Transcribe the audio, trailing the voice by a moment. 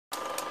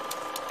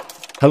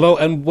Hello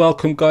and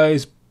welcome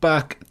guys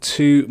back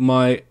to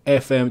my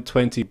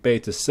FM20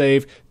 beta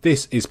save.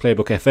 This is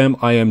Playbook FM,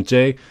 I am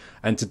Jay,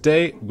 and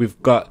today we've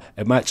got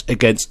a match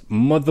against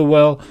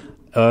Motherwell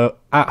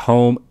at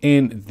home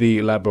in the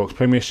Ladbrokes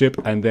Premiership,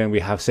 and then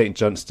we have St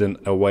Johnstone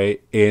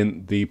away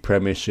in the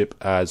Premiership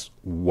as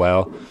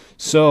well.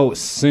 So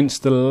since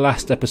the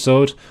last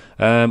episode,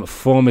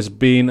 form has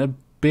been a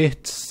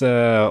bit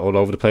all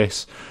over the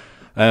place.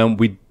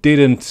 We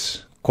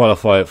didn't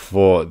qualify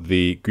for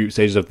the group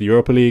stages of the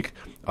Europa League.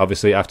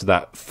 Obviously, after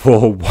that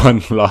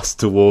 4-1 loss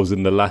to Wolves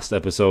in the last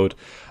episode,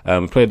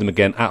 we played them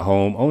again at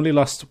home. Only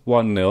lost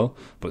 1-0,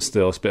 but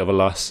still it's a bit of a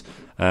loss.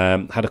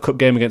 Had a cup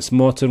game against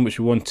Morton, which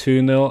we won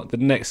 2-0 the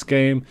next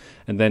game.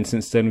 And then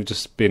since then, we've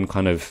just been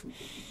kind of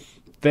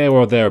there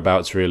or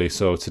thereabouts, really.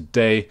 So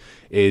today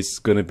is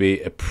going to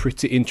be a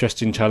pretty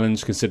interesting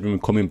challenge, considering we're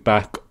coming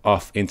back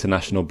off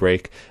international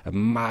break. A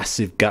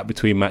massive gap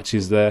between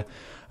matches there.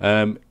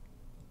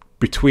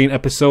 Between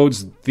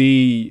episodes,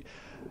 the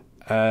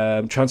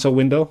transfer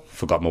window,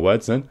 forgot my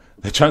words then.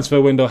 The transfer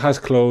window has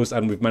closed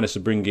and we've managed to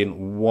bring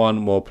in one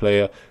more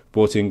player.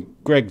 Brought in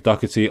Greg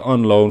Doherty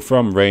on loan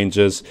from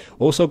Rangers.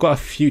 Also got a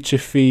future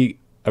fee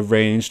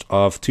arranged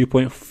of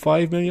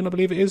 2.5 million, I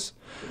believe it is.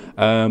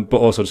 But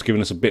also just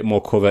giving us a bit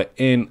more cover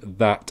in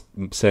that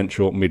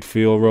central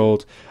midfield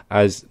role.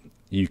 As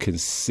you can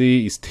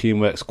see, his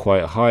teamwork's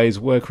quite high, his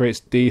work rate's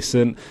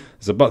decent.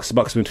 As a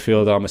box-to-box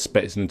midfielder, I'm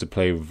expecting him to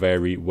play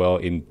very well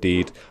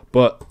indeed.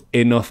 But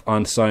enough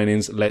on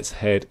signings, let's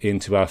head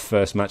into our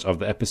first match of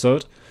the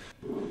episode.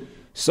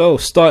 So,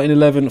 starting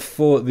 11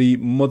 for the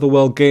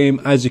Motherwell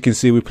game. As you can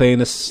see, we're playing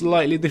a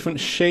slightly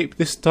different shape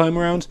this time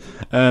around.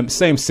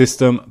 Same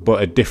system,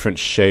 but a different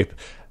shape.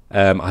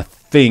 I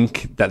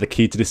think that the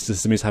key to this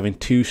system is having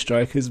two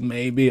strikers,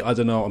 maybe. I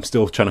don't know. I'm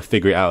still trying to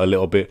figure it out a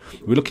little bit.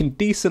 We're looking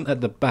decent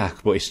at the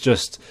back, but it's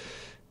just...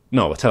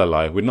 No, I tell a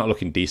lie. We're not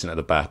looking decent at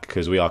the back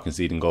because we are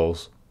conceding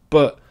goals.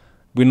 But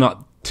we're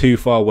not too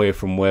far away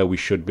from where we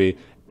should be.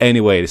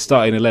 Anyway, the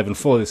starting 11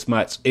 for this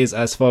match is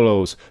as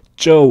follows.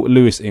 Joe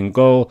Lewis in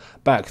goal.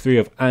 Back three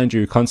of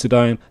Andrew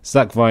Considine,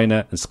 Zach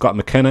Viner and Scott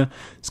McKenna.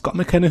 Scott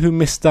McKenna, who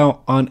missed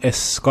out on a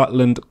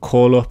Scotland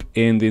call-up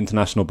in the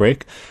international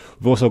break.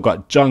 We've also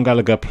got John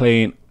Gallagher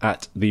playing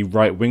at the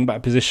right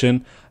wing-back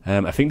position.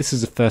 I think this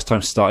is the first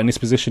time starting this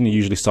position. He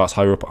usually starts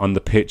higher up on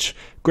the pitch.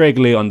 Greg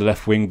Lee on the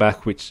left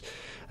wing-back, which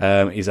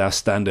is our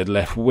standard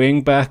left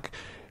wing-back.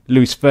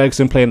 Lewis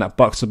Ferguson playing that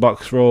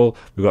box-to-box role.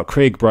 We've got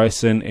Craig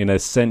Bryson in a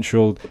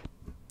central,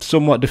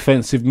 somewhat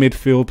defensive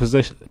midfield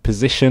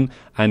position,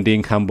 and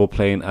Dean Campbell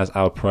playing as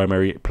our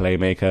primary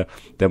playmaker.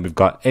 Then we've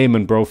got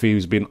Eamon Brophy,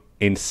 who's been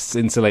in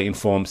scintillating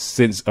form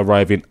since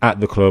arriving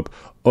at the club,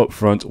 up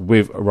front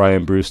with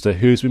Ryan Brewster,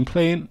 who's been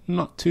playing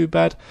not too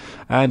bad.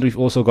 And we've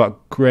also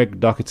got Greg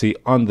Doherty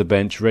on the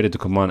bench, ready to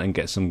come on and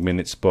get some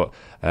minutes. But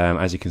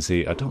as you can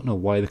see, I don't know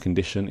why the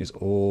condition is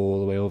all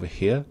the way over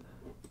here.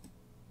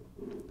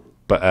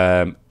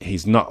 But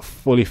he's not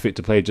fully fit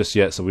to play just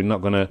yet, so we're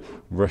not going to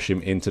rush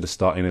him into the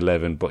starting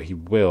 11. But he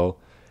will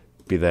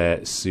be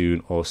there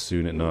soon or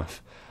soon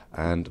enough.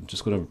 And I'm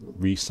just going to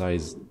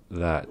resize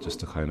that just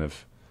to kind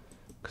of...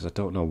 Because I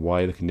don't know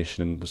why the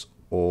conditioning was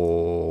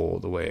all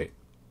the way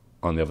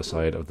on the other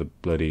side of the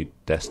bloody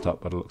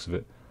desktop by the looks of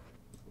it.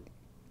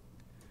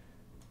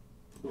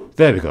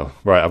 There we go.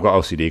 Right, I've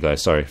got OCD,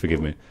 guys. Sorry,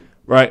 forgive me.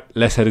 Right,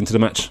 let's head into the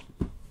match.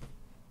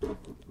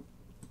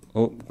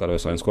 Oh, got to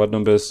assign squad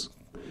numbers.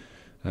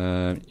 You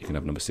can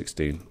have number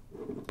 16.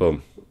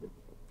 Boom.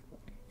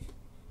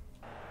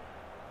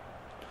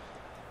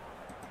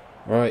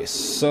 Right,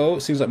 so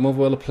it seems like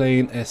Motherwell are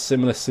playing a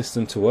similar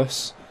system to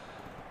us.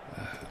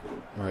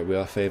 Right, we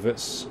are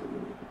favourites.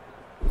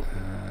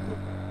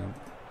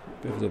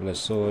 Bit of a double-edged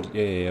sword.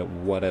 Yeah,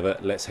 whatever.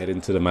 Let's head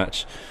into the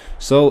match.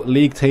 So,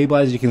 league table,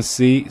 as you can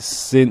see,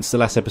 since the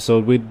last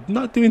episode, we're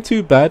not doing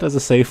too bad. As I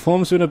say,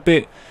 form's been a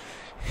bit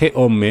hit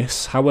or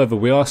miss. However,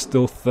 we are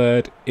still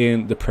third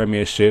in the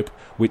Premiership,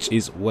 which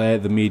is where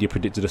the media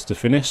predicted us to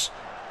finish.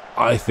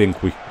 I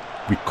think we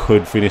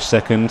could finish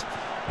second.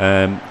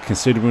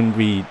 Considering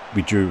we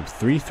drew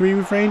 3-3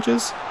 with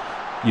Rangers,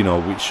 you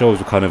know, it shows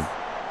we're kind of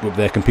up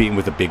there competing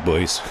with the big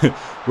boys.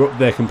 We're up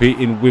there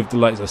competing with the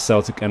likes of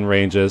Celtic and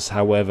Rangers.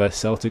 However,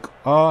 Celtic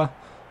are,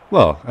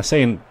 well, I'm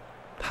saying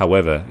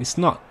however, it's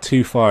not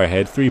too far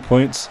ahead. 3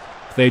 points.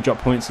 If they drop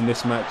points in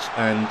this match,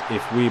 and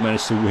if we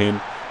manage to win,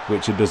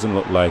 which it doesn't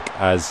look like,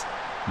 as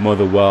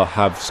Motherwell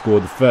have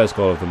scored the first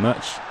goal of the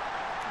match.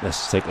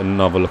 Let's take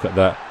another look at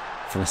that.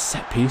 From a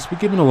set piece, we're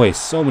giving away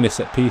so many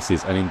set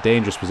pieces and in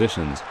dangerous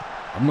positions.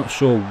 I'm not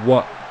sure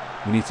what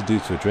we need to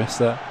do to address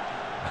that.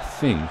 I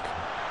think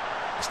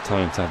it's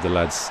time to have the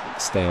lads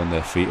stay on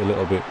their feet a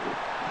little bit.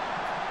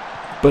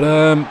 But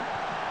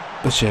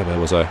yeah, where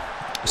was I?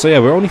 So yeah,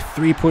 we're only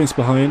 3 points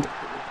behind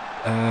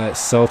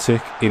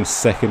Celtic in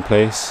second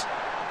place,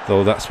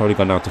 though that's probably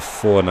gone down to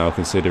 4 now,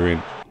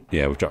 considering,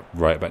 yeah, we've dropped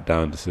right back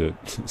down to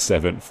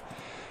 7th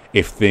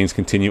if things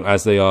continue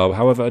as they are.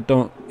 However, I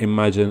don't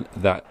imagine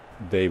that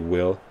they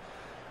will.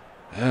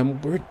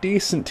 We're a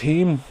decent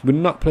team. We're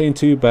not playing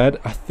too bad.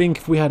 I think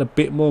if we had a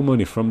bit more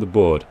money from the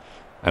board,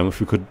 and if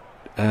we could,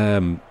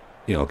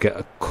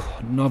 get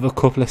another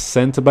couple of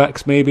centre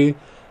backs maybe,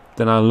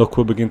 then our luck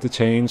will begin to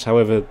change.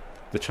 However,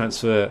 the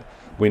transfer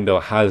window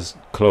has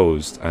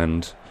closed,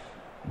 and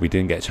we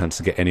didn't get a chance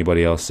to get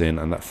anybody else in,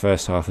 and that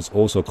first half has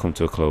also come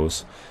to a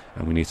close,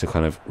 and we need to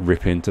kind of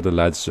rip into the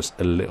lads just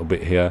a little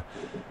bit here.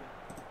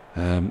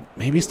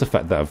 Maybe it's the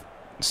fact that I've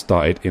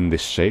started in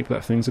this shape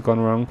that things have gone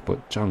wrong,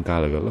 but John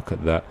Gallagher, look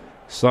at that,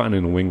 starting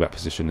in a wing back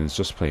position and is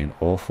just playing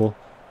awful.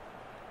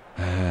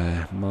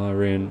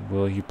 Marin,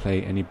 will he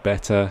play any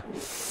better?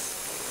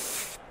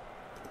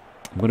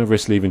 I'm going to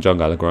risk leaving John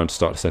Gallagher on to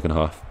start the second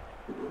half,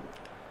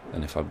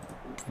 and if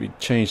we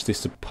change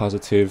this to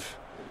positive,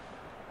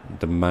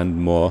 demand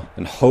more,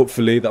 and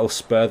hopefully that'll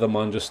spur them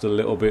on just a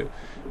little bit,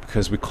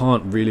 because we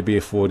can't really be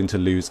affording to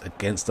lose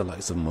against the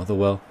likes of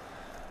Motherwell.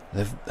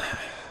 They've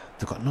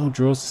got no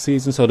draws this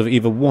season, so they've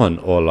either won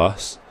or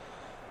lost.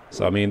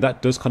 So I mean,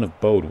 that does kind of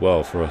bode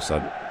well for us,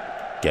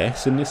 I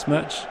guess, in this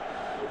match.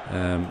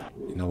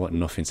 You know what?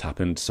 Nothing's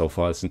happened so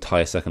far this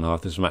entire second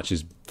half. This match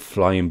is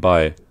flying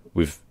by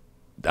with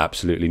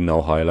absolutely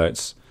no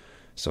highlights,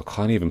 so I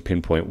can't even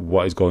pinpoint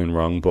what is going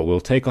wrong. But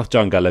we'll take off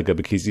John Gallagher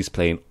because he's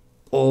playing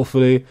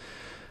awfully,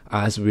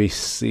 as we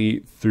see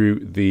through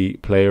the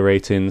player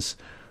ratings.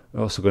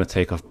 We're also going to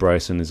take off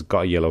Bryson, who's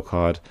got a yellow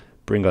card.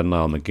 Bring on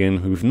Niall McGinn,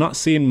 who we've not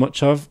seen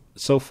much of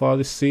so far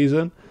this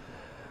season.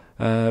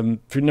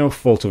 Through no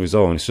fault of his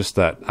own, it's just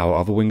that our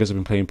other wingers have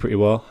been playing pretty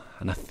well,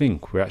 and I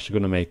think we're actually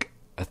going to make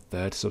a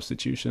third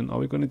substitution. Are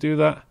we going to do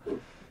that?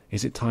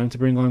 Is it time to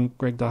bring on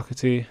Greg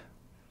Doherty?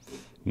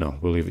 No,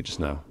 we'll leave it just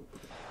now.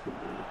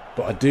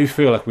 But I do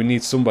feel like we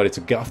need somebody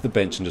to get off the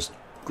bench and just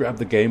grab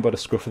the game by the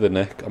scruff of the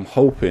neck. I'm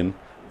hoping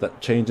that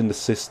changing the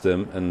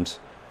system and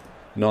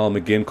Niall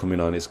McGinn coming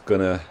on is going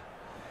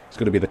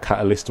to be the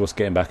catalyst to us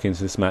getting back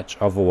into this match.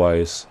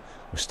 Otherwise,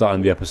 we're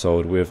starting the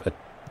episode with an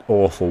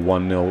awful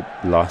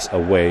 1-0 loss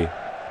away.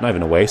 Not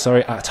even away,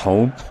 sorry, at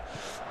home.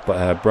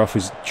 But Brough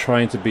is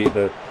trying to beat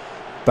the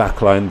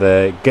back line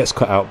there. Gets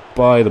cut out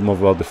by the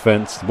Motherwell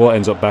defence. The ball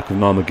ends up back with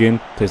Niall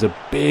McGinn. Plays a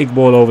big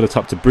ball over the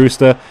top to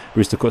Brewster.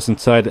 Brewster cuts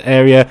inside the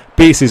area.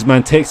 Beats his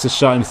man, takes a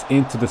shot, and it's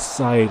into the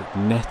side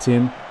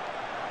netting.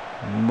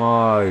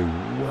 My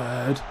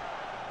word.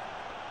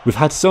 We've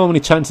had so many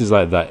chances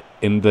like that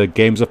in the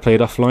games I've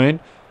played offline.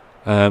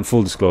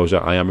 Full disclosure,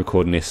 I am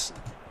recording this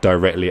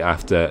directly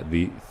after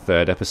the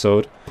third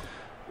episode,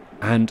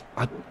 and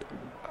I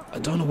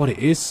don't know what it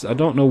is. I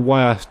don't know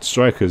why our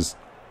strikers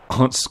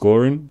aren't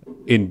scoring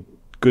in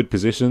good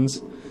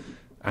positions,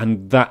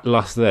 and that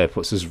loss there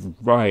puts us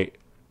right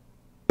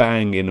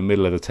bang in the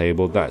middle of the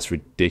table. That's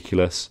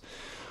ridiculous.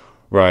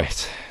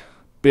 Right,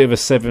 bit of a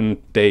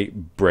 7-day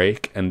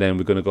break, and then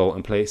we're going to go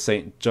and play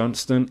St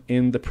Johnstone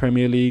in the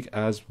Premier League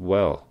as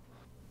well.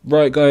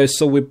 Right guys,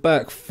 so we're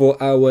back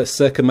for our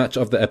second match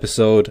of the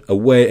episode,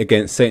 away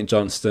against St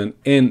Johnstone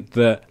in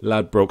the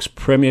Ladbrokes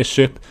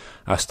Premiership.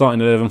 Our starting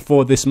 11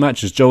 for this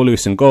match is Joe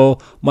Lewis in goal,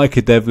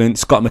 Micah Devlin,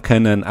 Scott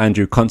McKenna and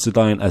Andrew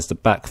Considine as the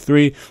back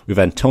three, with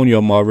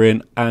Antonio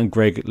Marin and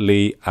Greg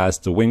Lee as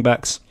the wing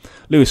backs.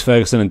 Lewis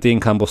Ferguson and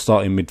Dean Campbell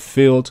start in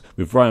midfield,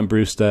 with Ryan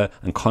Brewster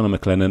and Conor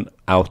McLennan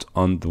out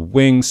on the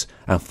wings.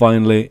 And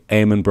finally,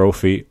 Eamon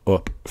Brophy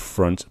up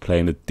front,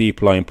 playing the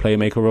deep line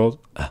playmaker role.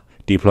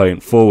 Deep line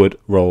forward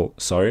role,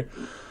 sorry.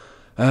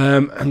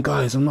 And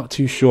guys, I'm not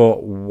too sure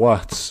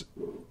what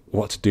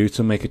to do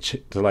to make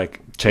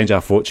change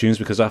our fortunes,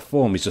 because our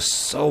form is just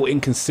so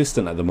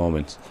inconsistent at the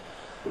moment.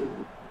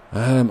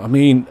 I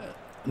mean,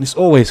 it's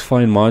always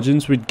fine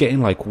margins. We're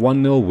getting like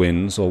 1-0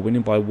 wins, or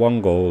winning by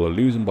 1 goal, or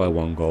losing by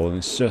 1 goal, and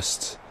it's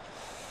just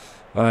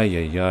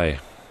ay.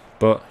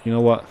 But you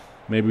know what?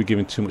 Maybe we're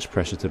giving too much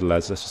pressure to the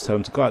lads. Let's just tell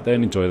them to go out there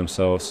and enjoy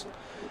themselves.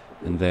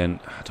 And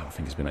then I don't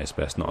think it's been at its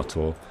best, not at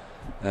all.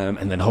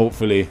 And then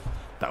hopefully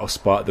that will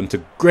spark them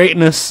to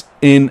greatness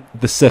in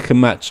the second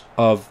match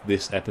of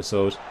this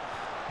episode.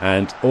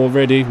 And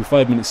already, with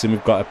 5 minutes in,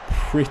 we've got a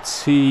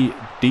pretty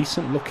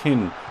decent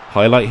looking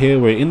highlight here.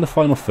 We're in the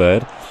final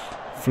third,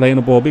 flaying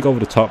the ball big over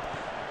the top.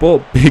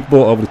 Big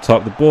ball over the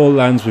top. The ball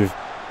lands with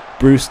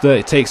Brewster.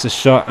 It takes a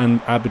shot,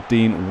 and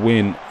Aberdeen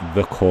win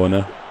the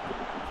corner.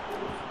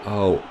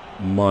 Oh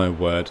my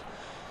word.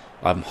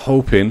 I'm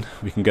hoping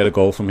we can get a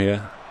goal from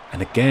here.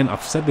 And again,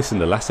 I've said this in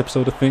the last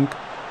episode, I think.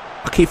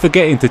 I keep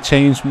forgetting to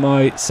change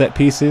my set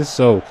pieces,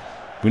 so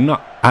we're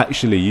not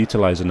actually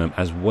utilising them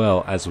as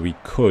well as we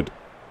could,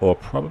 or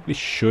probably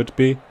should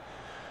be.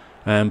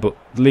 But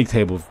the league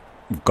table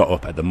we've got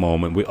up at the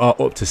moment. We are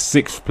up to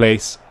 6th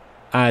place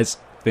as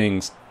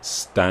things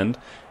stand.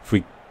 If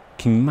we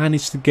can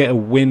manage to get a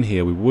win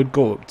here, we would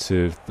go up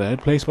to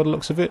 3rd place by the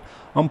looks of it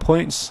on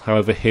points.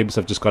 However, Hibs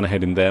have just gone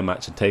ahead in their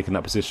match and taken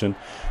that position,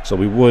 so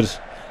we would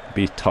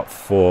be top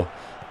 4.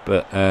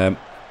 But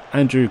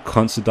Andrew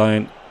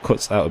Considine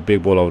cuts out a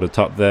big ball over the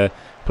top there,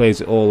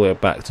 plays it all the way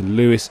back to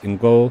Lewis in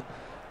goal.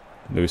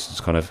 Lewis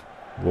is kind of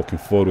walking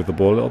forward with the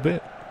ball a little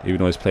bit, even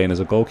though he's playing as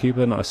a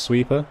goalkeeper, not a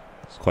sweeper.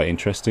 It's quite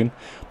interesting.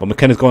 But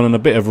McKenna's going on a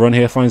bit of a run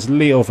here, finds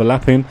Lee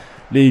overlapping,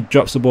 Lee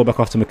drops the ball back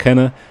off to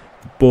McKenna.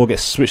 The ball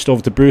gets switched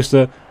over to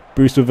Brewster.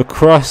 Brewster with a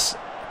cross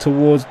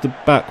towards the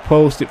back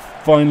post. It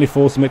finally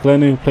falls to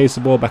McLennan, who plays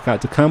the ball back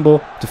out to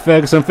Campbell, to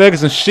Ferguson.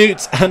 Ferguson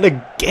shoots, and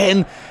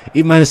again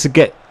he managed to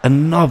get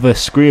another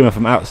screamer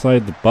from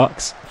outside the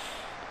box.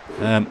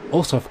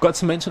 Also, I forgot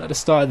to mention at the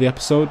start of the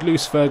episode,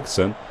 Lewis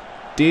Ferguson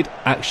did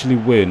actually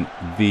win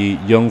the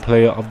Young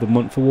Player of the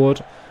Month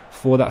award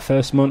for that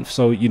first month.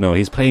 So, you know,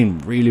 he's playing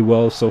really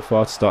well so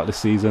far to start the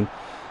season.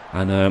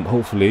 And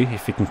hopefully,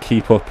 if he can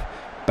keep up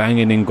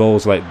banging in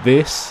goals like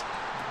this,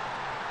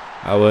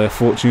 our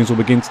fortunes will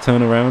begin to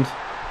turn around.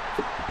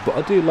 But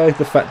I do like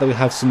the fact that we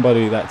have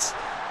somebody that's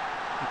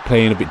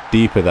playing a bit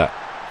deeper, that,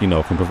 you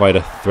know, can provide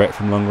a threat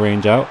from long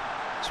range out.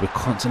 So we're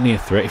constantly a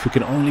threat. If we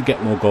can only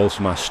get more goals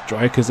from our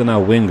strikers and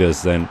our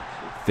wingers, then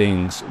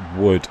things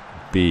would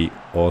be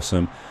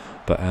awesome.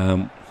 But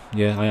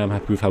yeah, I am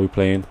happy with how we're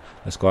playing.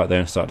 Let's go out there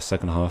and start the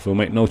second half. We'll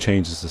make no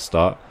changes to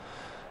start.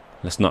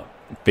 Let's not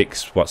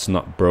fix what's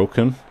not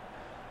broken.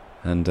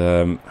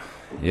 And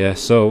yeah,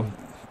 so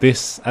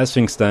this, as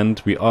things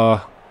stand, we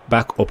are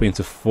back up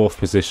into 4th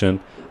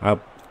position. I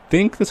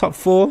think the top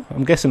 4,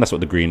 I'm guessing that's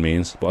what the green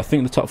means, but I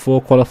think the top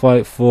 4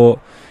 qualify for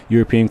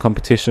European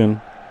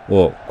competition,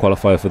 or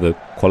qualify for the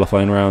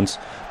qualifying rounds.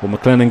 But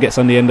McLennan gets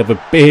on the end of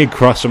a big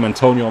cross from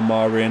Antonio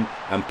Marin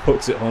and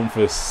puts it home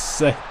for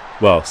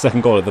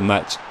second goal of the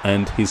match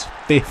and his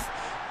 5th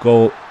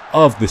goal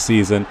of the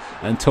season.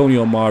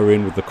 Antonio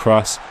Marin with the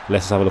cross.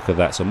 Let's have a look at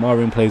that. So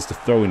Marin plays the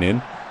throwing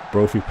in.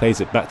 Brophy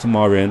plays it back to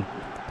Marin.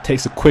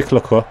 Takes a quick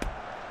look up.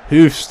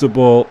 Hoofs the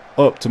ball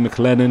up to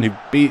McLennan, who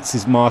beats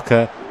his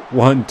marker.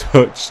 One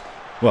touch.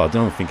 Well, I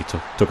don't think he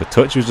took a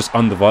touch. He was just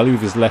on the volley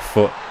with his left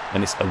foot.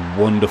 And it's a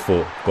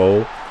wonderful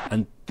goal.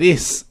 And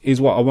this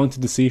is what I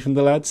wanted to see from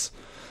the lads.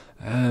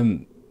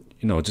 You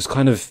know, just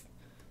kind of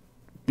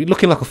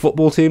looking like a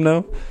football team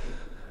now.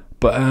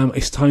 But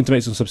it's time to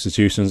make some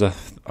substitutions,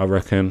 I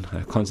reckon.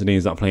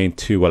 Constantine's not playing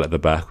too well at the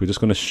back. We're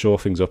just going to shore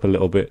things up a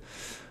little bit,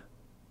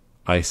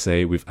 I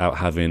say, without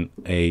having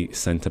a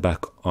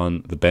centre-back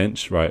on the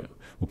bench. Right,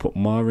 we'll put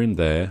Marin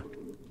there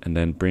and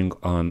then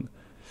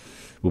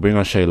we'll bring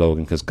on Shay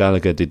Logan, because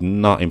Gallagher did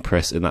not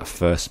impress in that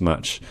first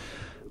match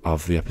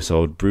of the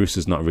episode. Bruce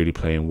is not really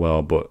playing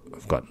well, but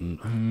I've got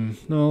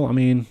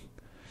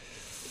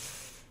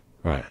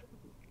right,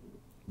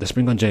 let's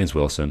bring on James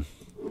Wilson.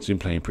 He's been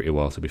playing pretty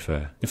well, to be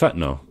fair. In fact,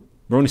 no,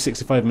 we're only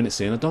 65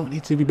 minutes in. I don't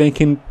need to be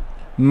making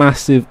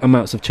massive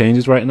amounts of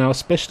changes right now,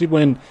 especially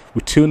when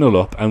we're 2-0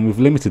 up and we've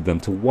limited them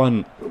to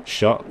 1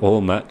 shot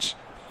all match.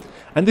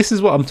 And this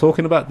is what I'm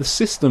talking about. The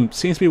system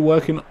seems to be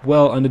working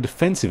well on the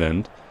defensive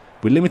end.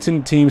 We're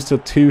limiting teams to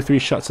 2-3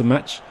 shots a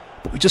match,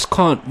 but we just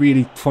can't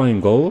really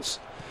find goals.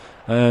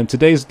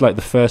 Today's like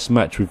the first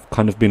match we've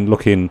kind of been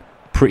looking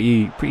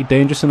pretty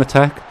dangerous in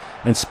attack.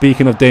 And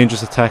speaking of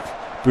dangerous attack,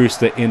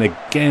 Brewster in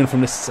again from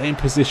the same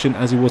position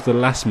as he was the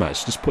last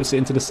match. Just puts it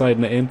into the side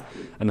net in,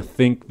 and I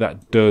think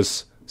that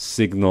does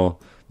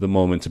signal the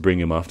moment to bring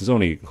him off. There's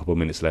only a couple of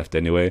minutes left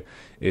anyway.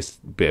 It's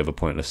a bit of a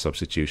pointless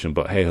substitution,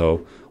 but hey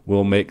ho,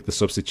 we'll make the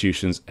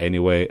substitutions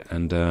anyway.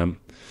 And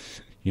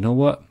you know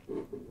what?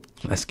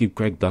 Let's give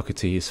Greg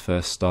Doherty his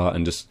first start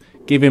and just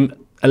give him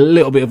a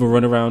little bit of a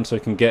run around so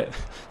he can get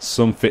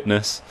some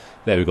fitness.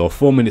 There we go,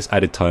 4 minutes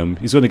added time.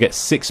 He's going to get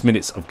 6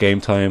 minutes of game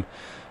time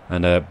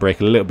and break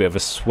a little bit of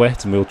a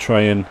sweat, and we'll try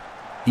and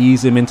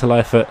ease him into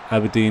life at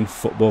Aberdeen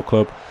Football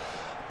Club.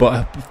 But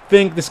I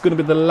think this is going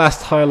to be the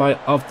last highlight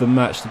of the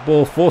match. The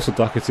ball falls to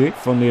Doherty,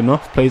 funnily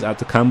enough, plays out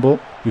to Campbell,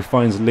 who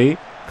finds Lee.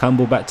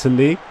 Campbell back to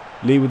Lee.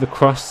 Lee with the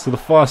cross to the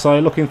far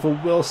side, looking for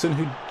Wilson,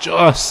 who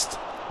just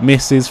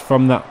misses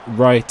from that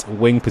right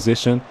wing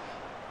position.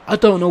 I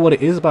don't know what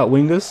it is about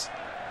wingers.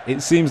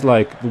 It seems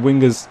like the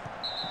wingers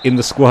in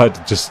the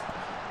squad just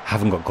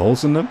haven't got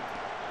goals in them.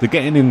 They're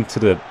getting into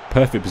the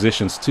perfect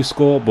positions to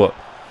score, but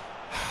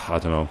I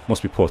don't know,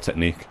 must be poor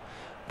technique.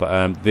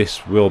 But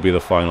this will be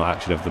the final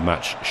action of the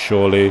match,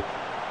 surely.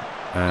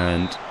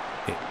 And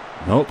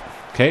nope.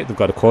 Okay, they've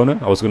got a corner.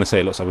 I was going to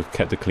say it looks like we've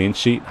kept a clean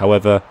sheet.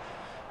 However,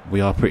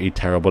 we are pretty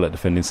terrible at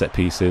defending set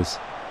pieces,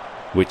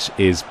 which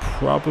is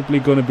probably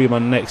going to be my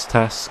next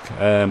task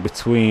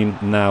between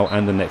now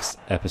and the next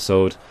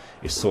episode,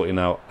 is sorting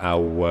out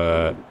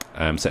our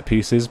set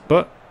pieces.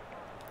 But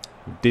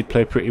we did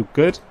play pretty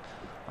good.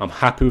 I'm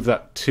happy with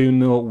that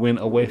 2-0 win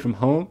away from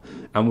home,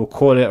 and we'll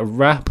call it a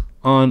wrap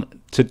on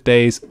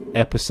today's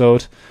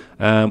episode.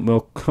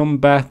 We'll come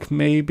back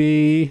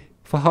maybe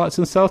for Hearts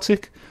and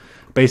Celtic.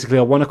 Basically,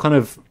 I want to kind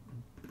of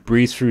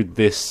breeze through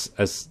this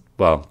as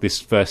well,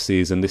 this first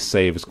season, this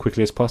save, as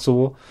quickly as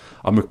possible.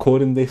 I'm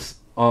recording this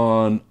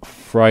on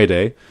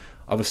Friday.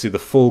 Obviously, the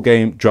full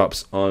game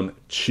drops on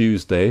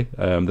Tuesday,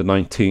 the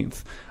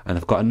 19th, and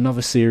I've got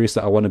another series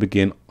that I want to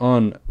begin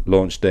on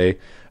launch day,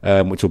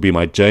 which will be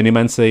my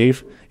journeyman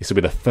save. This will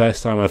be the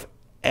first time I've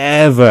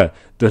ever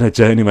done a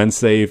journeyman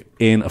save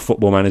in a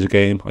Football Manager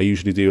game. I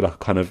usually do like a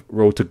kind of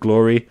road to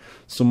glory,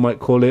 some might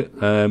call it,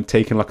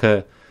 taking like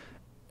a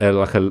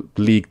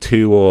League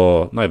 2,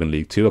 or not even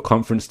League 2, a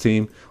conference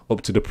team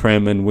up to the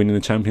Prem and winning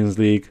the Champions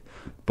League.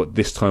 but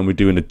this time we're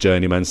doing a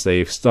journeyman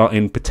save,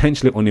 starting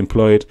potentially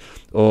unemployed,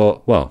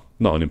 or, well,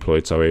 not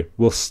unemployed, sorry.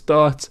 We'll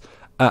start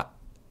at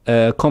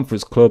a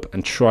conference club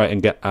and try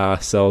and get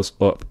ourselves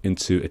up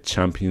into a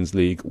Champions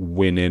League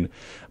winning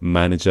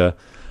manager.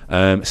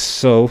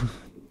 So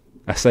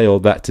I say all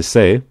that to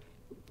say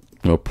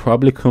we'll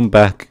probably come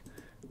back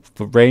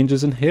for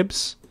Rangers and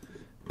Hibs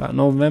about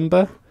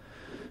November,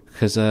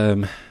 because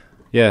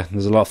yeah,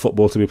 there's a lot of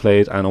football to be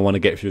played and I want to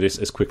get through this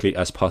as quickly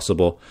as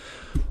possible.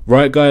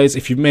 Right guys,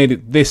 if you've made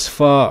it this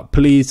far,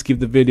 please give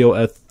the video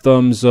a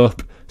thumbs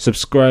up,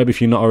 subscribe if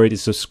you're not already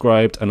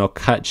subscribed, and I'll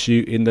catch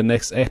you in the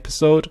next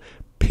episode.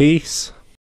 Peace.